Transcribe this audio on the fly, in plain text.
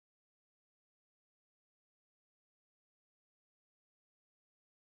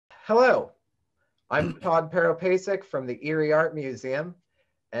Hello, I'm Todd Peropasic from the Erie Art Museum,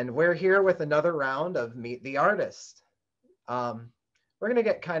 and we're here with another round of Meet the Artist. Um, we're going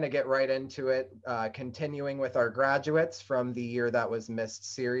to get right into it, continuing with our graduates from the Year That Was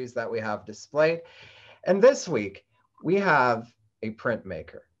Missed series that we have displayed. And this week, we have a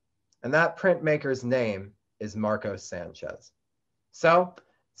printmaker, and that printmaker's name is Marco Sanchez. So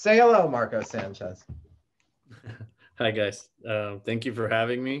say hello, Marco Sanchez. Hi guys. Thank you for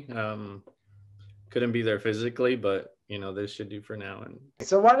having me. Couldn't be there physically, but this should do for now. And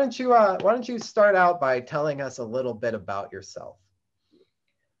So why don't you start out by telling us a little bit about yourself?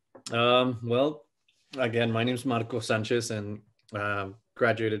 well, again, my name is Marco Sanchez, and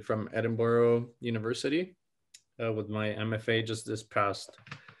graduated from Edinburgh University with my MFA just this past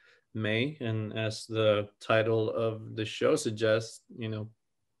May. And as the title of the show suggests,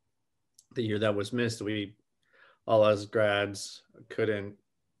 the year that was missed, we all as grads couldn't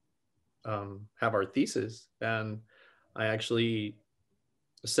have our thesis, and I actually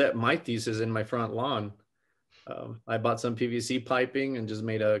set my thesis in my front lawn. I bought some PVC piping and just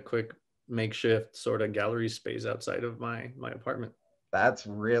made a quick makeshift sort of gallery space outside of my apartment. That's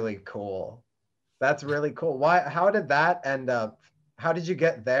really cool. That's really cool. Why? How did that end up? How did you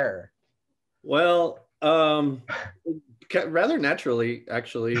get there? Well, rather naturally,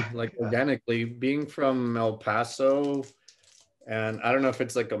 actually, like organically, being from El Paso, and I don't know if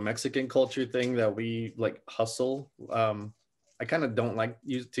it's like a Mexican culture thing that we like hustle. I kind of don't like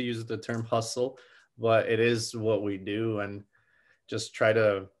to use the term hustle, but it is what we do, and just try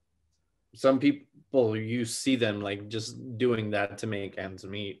to. Some people, you see them like just doing that to make ends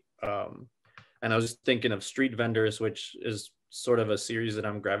meet. And I was thinking of street vendors, which is sort of a series that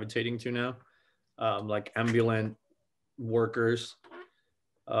I'm gravitating to now, like ambulant workers.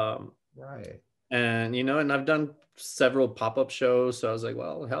 Um, Right. and I've done several pop-up shows, so I was like,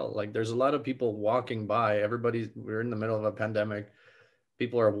 well, hell, like there's a lot of people walking by. We're in the middle of a pandemic,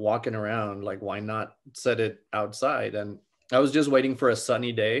 people are walking around, like why not set it outside? And I was just waiting for a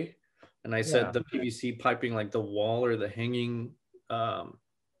sunny day, and I set Yeah. the PVC piping, like the wall or the hanging um,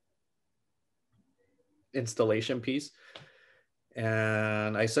 installation piece,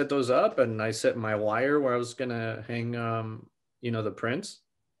 and I set those up, and I set my wire where I was gonna hang the prints.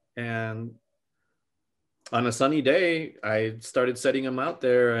 And on a sunny day, I started setting them out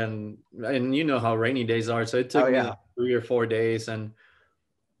there, and you know how rainy days are. So it Oh took me yeah. like 3 or 4 days and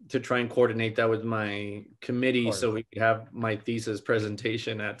to try and coordinate that with my Of committee so course. we could have my thesis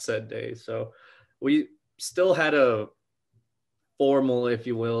presentation at said day. So we still had a formal, if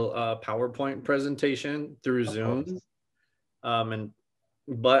you will, PowerPoint presentation through Of course. Zoom. And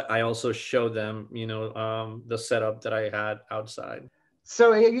but I also showed them, the setup that I had outside.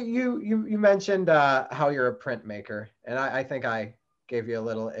 So you mentioned how you're a printmaker, and I think I gave you a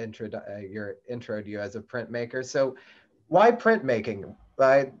little your intro to you as a printmaker. So why printmaking?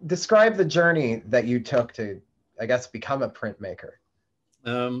 Describe the journey that you took to, I guess, become a printmaker.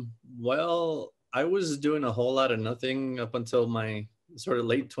 Well, I was doing a whole lot of nothing up until my sort of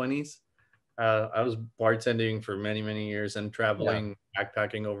late 20s. I was bartending for many, many years and Yeah. traveling,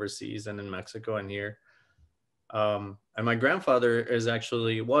 backpacking overseas and in Mexico and here. And my grandfather was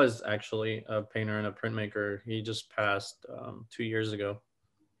actually a painter and a printmaker. He just passed 2 years ago.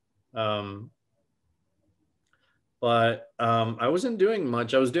 Um, but I wasn't doing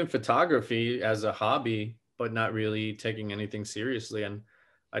much. I was doing photography as a hobby, but not really taking anything seriously. And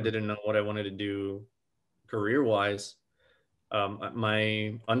I Hmm. didn't know what I wanted to do career wise.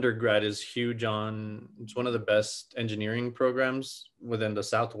 My undergrad is huge on, it's one of the best engineering programs within the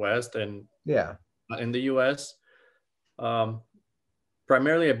Southwest and Yeah. in the US. Um,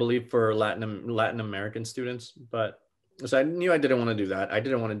 Primarily, I believe for Latin American students. But so I knew I didn't want to do that. I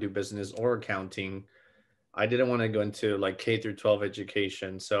didn't want to do business or accounting. I didn't want to go into like K through 12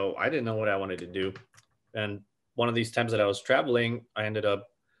 education. So I didn't know what I wanted to do. And one of these times that I was traveling, I ended up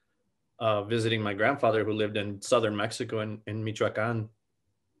visiting my grandfather who lived in southern Mexico in Michoacan.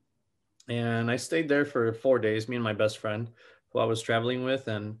 And I stayed there for 4 days, me and my best friend who I was traveling with.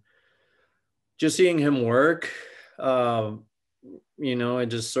 And just seeing him work, um, it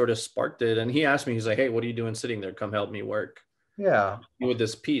just sort of sparked it. And he asked me, he's like, hey, what are you doing sitting there? Come help me work Yeah. with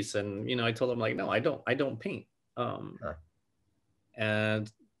this piece. And, I told him like, no, I don't paint. Um, Huh.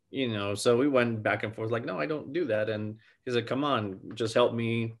 and, so we went back and forth like, no, I don't do that. And he's like, come on, just help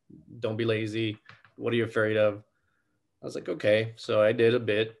me. Don't be lazy. What are you afraid of? I was like, okay. So I did a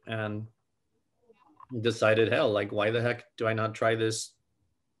bit and decided, hell, like, why the heck do I not try this?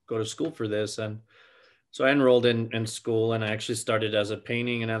 Go to school for this. And so I enrolled in school, and I actually started as a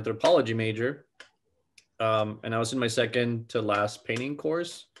painting and anthropology major. And I was in my second to last painting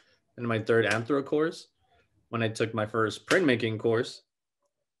course. in my third anthro course when I took my first printmaking course,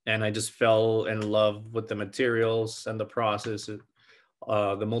 and I just fell in love with the materials and the process,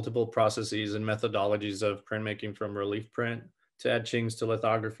 the multiple processes and methodologies of printmaking, from relief print to etchings to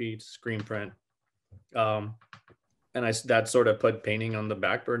lithography to screen print. Um, and that sort of put painting on the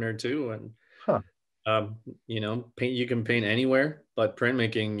back burner too. And Huh. paint, you can paint anywhere, but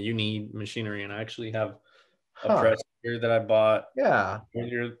printmaking, you need machinery. And I actually have a Huh. press here that I bought Yeah.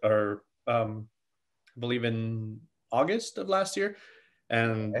 earlier, or I believe in August of last year.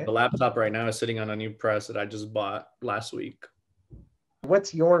 And Okay. the laptop right now is sitting on a new press that I just bought last week.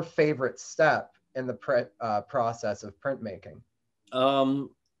 What's your favorite step in the process of printmaking?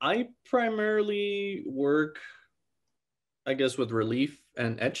 I primarily work, I guess, with relief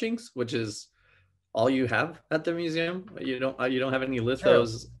and etchings, which is all you have at the museum. You don't have any True.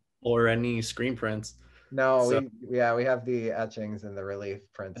 lithos or any screen prints. No, So we have the etchings and the relief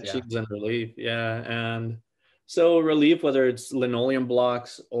prints. Yeah. etchings and relief, yeah. And so relief, whether it's linoleum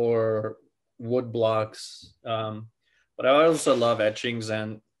blocks or wood blocks, but I also love etchings,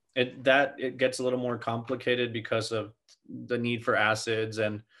 and it gets a little more complicated because of the need for acids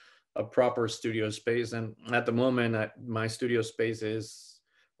and a proper studio space. And at the moment, my studio space is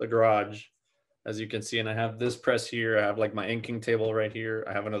the garage, as you can see. And I have this press here. I have like my inking table right here.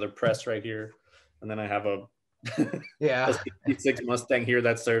 I have another press right here, and then I have a a Yeah. 66 Mustang here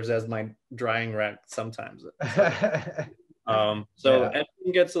that serves as my drying rack sometimes. So Yeah.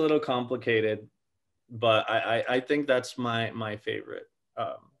 everything gets a little complicated, but I think that's my favorite.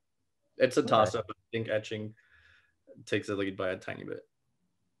 It's a All right. toss up. I think etching takes the lead by a tiny bit.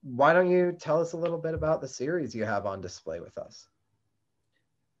 Why don't you tell us a little bit about the series you have on display with us?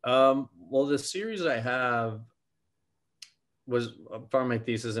 Well, the series I have was part of my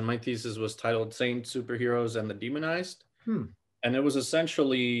thesis, and my thesis was titled "Saint Superheroes and the Demonized," Hmm. and it was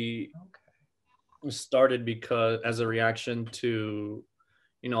essentially Okay. started because as a reaction to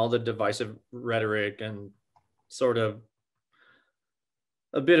all the divisive rhetoric and sort of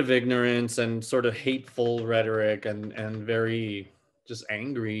a bit of ignorance and sort of hateful rhetoric and very just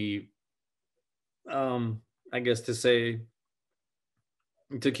angry, I guess, to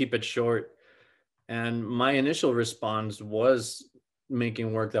keep it short. And my initial response was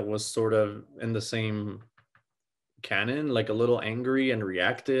making work that was sort of in the same canon, like a little angry and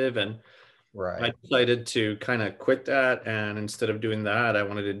reactive. And I Right. decided to kind of quit that, and instead of doing that, I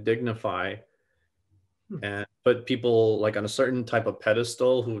wanted to dignify Hmm. and put people like on a certain type of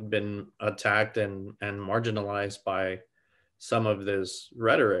pedestal who'd been attacked and marginalized by some of this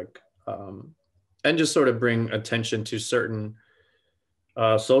rhetoric, and just sort of bring attention to certain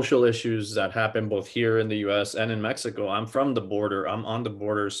social issues that happen both here in the US and in Mexico. I'm from the border, I'm on the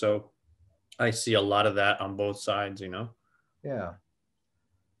border, so I see a lot of that on both sides. Yeah.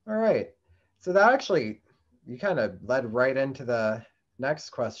 All right. So that actually, you kind of led right into the next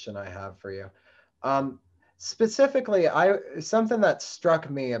question I have for you. Um, Specifically, something that struck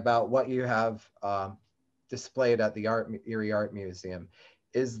me about what you have displayed at the Erie Art Museum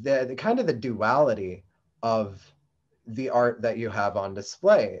is the kind of the duality of the art that you have on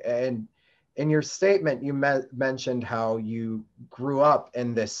display. And in your statement, you mentioned how you grew up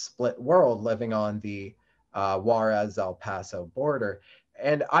in this split world living on the Juarez El Paso border.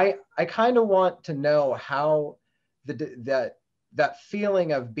 And I kind of want to know how that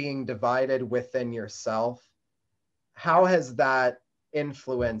feeling of being divided within yourself, how has that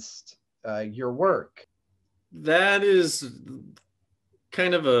influenced your work? That is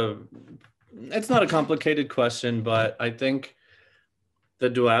kind of it's not a complicated question, but I think the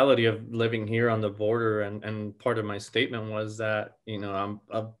duality of living here on the border, and part of my statement was that I'm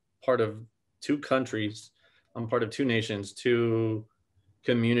a part of two countries, I'm part of two nations, two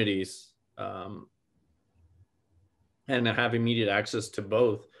communities, and I have immediate access to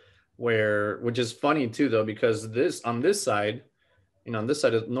both, which is funny too, though, because this side, on this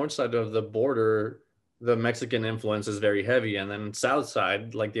side of north side of the border, the Mexican influence is very heavy, and then south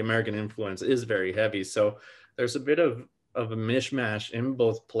side, like the American influence, is very heavy. So there's a bit of a mishmash in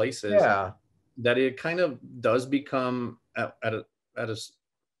both places, Yeah, that it kind of does become at a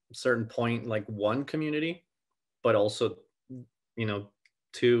certain point like one community, but also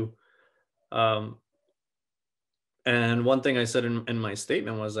two. Um, and one thing I said in my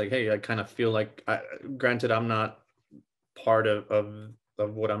statement was like, hey, I kind of feel like, granted, I'm not part of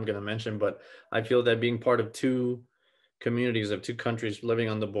what I'm going to mention, but I feel that being part of two communities, of two countries living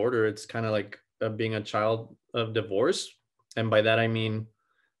on the border, it's kind of like being a child of divorce. And by that I mean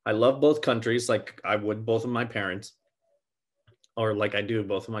I love both countries, like I would both of my parents, or like I do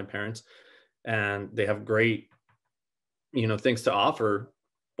both of my parents, and they have great things to offer.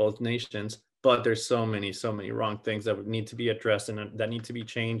 both nations, but there's so many wrong things that would need to be addressed and that need to be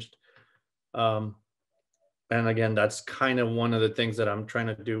changed. Um, and again, that's kind of one of the things that I'm trying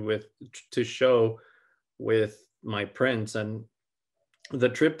to do with to show with my prints. And the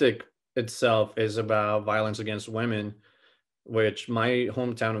triptych itself is about violence against women, which my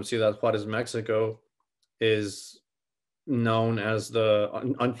hometown of Ciudad Juarez, Mexico, is known as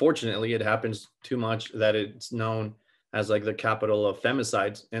unfortunately it happens too much that it's known as like the capital of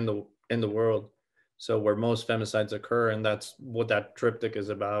femicides in the world. So where most femicides occur, and that's what that triptych is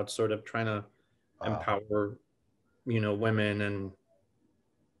about, sort of trying to Wow. empower, women,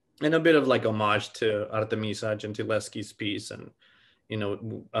 and a bit of like homage to Artemisa Gentileschi's piece, and you know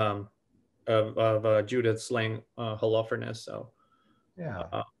of Judith slaying Holofernes. So Yeah.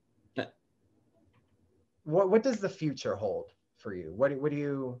 uh, What does the future hold for you? What are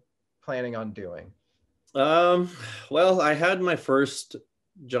you planning on doing? Um, well, I had my first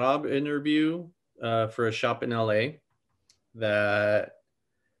job interview for a shop in LA. That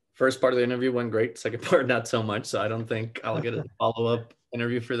first part of the interview went great. Second part, not so much. So I don't think I'll get a follow up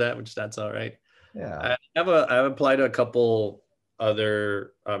interview for that, which that's all right. Yeah. I've applied to a couple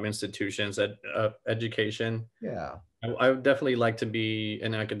other institutions at education. Yeah. I would definitely like to be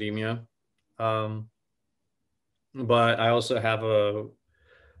in academia, um, but I also have a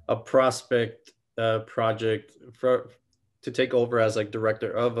prospect project for to take over as like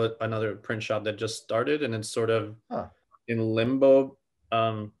director of another print shop that just started, and it's sort of Huh. in limbo,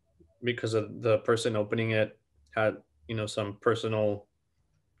 um, because of the person opening it had some personal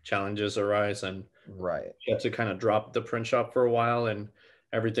challenges arise, and Right. she had to kind of drop the print shop for a while, and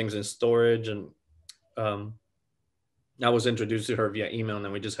everything's in storage. And um, I was introduced to her via email, and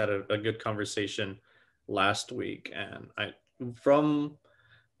then we just had a good conversation last week. And from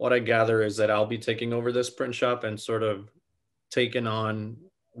what I gather is that I'll be taking over this print shop and sort of taking on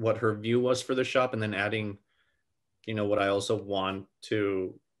what her view was for the shop, and then adding, what I also want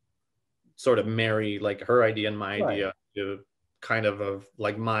to sort of marry like her idea and my Right. idea to kind of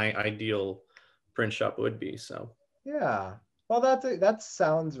like my ideal print shop would be. So Yeah. Well, that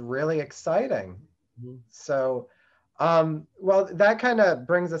sounds really exciting. Mhm. So, well, that kind of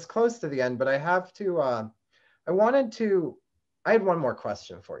brings us close to the end, but I have to, I had one more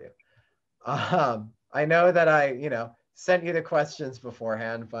question for you. I know that sent you the questions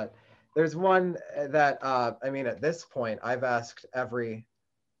beforehand, but there's one that, I mean, at this point, I've asked every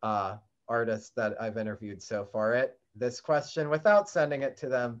uh, artist that I've interviewed so far this question without sending it to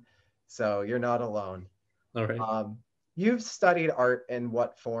them. So you're not alone. All right. Um, you've studied art in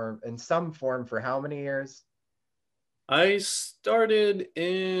what form, in some form, for how many years? I started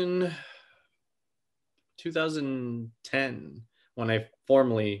in 2010 when I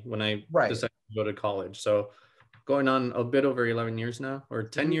Right. decided to go to college. So going on a bit over 11 years now, or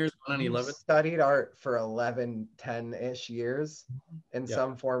 10 You years, going on you've 11. studied art for 11, 10-ish years in Yeah.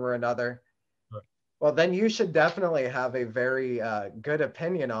 some form or another. Right. Well, then you should definitely have a very good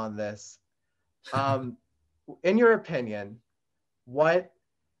opinion on this. Um, in your opinion, what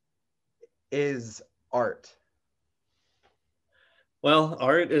is art? Well,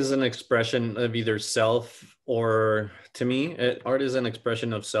 art is an expression of either self, or to me, art is an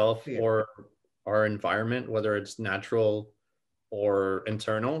expression of self See it. or our environment, whether it's natural or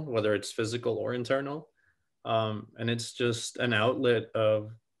internal, whether it's physical or internal. And it's just an outlet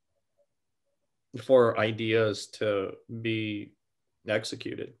for ideas to be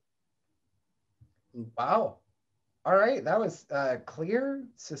executed. Wow. All right, that was clear,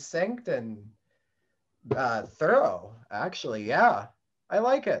 succinct, and thorough. Actually, yeah, I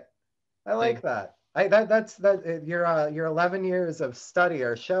like it. I like Thank that. Your 11 years of study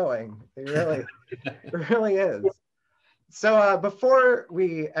are showing. It really, it really is. So before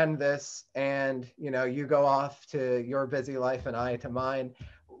we end this, and you go off to your busy life and I to mine,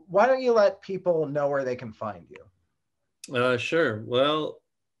 why don't you let people know where they can find you? Sure. Well,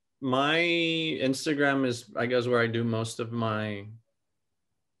 my Instagram is, I guess, where I do most of my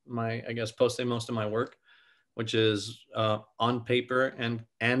I guess posting most of my work, which is on paper and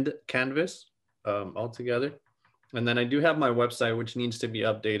canvas, all together. And then I do have my website, which needs to be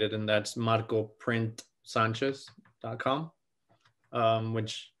updated, and that's marcoprintsanchez.com,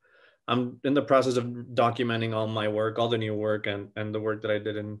 which I'm in the process of documenting all my work, all the new work, and the work that I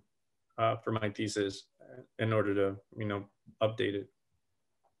did in for my thesis, in order to update it.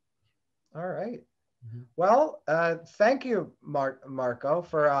 All right. Mhm. Well, thank you, Marco,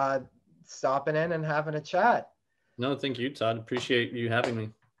 for stopping in and having a chat. No, thank you, Todd. Appreciate you having me.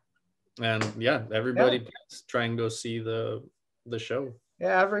 And yeah, Yeah. everybody, please try and go see the show.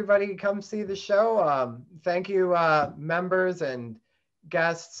 Yeah, everybody come see the show. Thank you, members and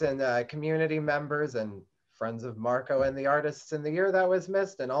guests and community members and friends of Marco and the artists in the year that was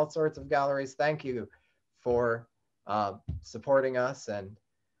missed and all sorts of galleries. Thank you for supporting us. And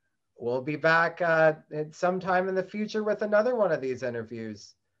we'll be back at sometime in the future with another one of these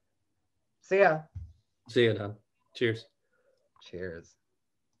interviews. See ya. See you, Don. Cheers. Cheers.